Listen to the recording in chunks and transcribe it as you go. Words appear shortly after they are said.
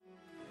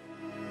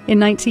In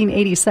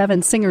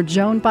 1987, singer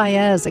Joan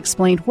Baez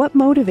explained what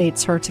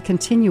motivates her to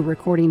continue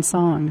recording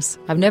songs.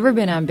 I've never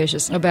been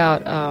ambitious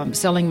about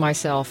selling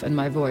myself and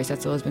my voice.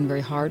 That's always been very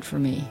hard for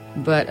me.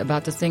 But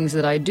about the things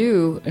that I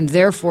do, and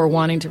therefore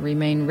wanting to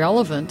remain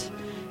relevant,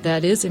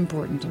 that is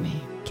important to me.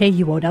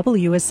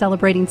 KUOW is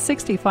celebrating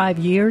 65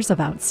 years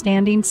of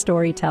outstanding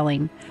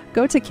storytelling.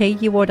 Go to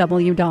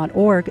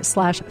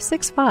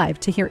KUOW.org/65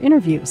 to hear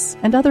interviews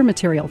and other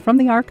material from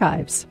the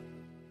archives.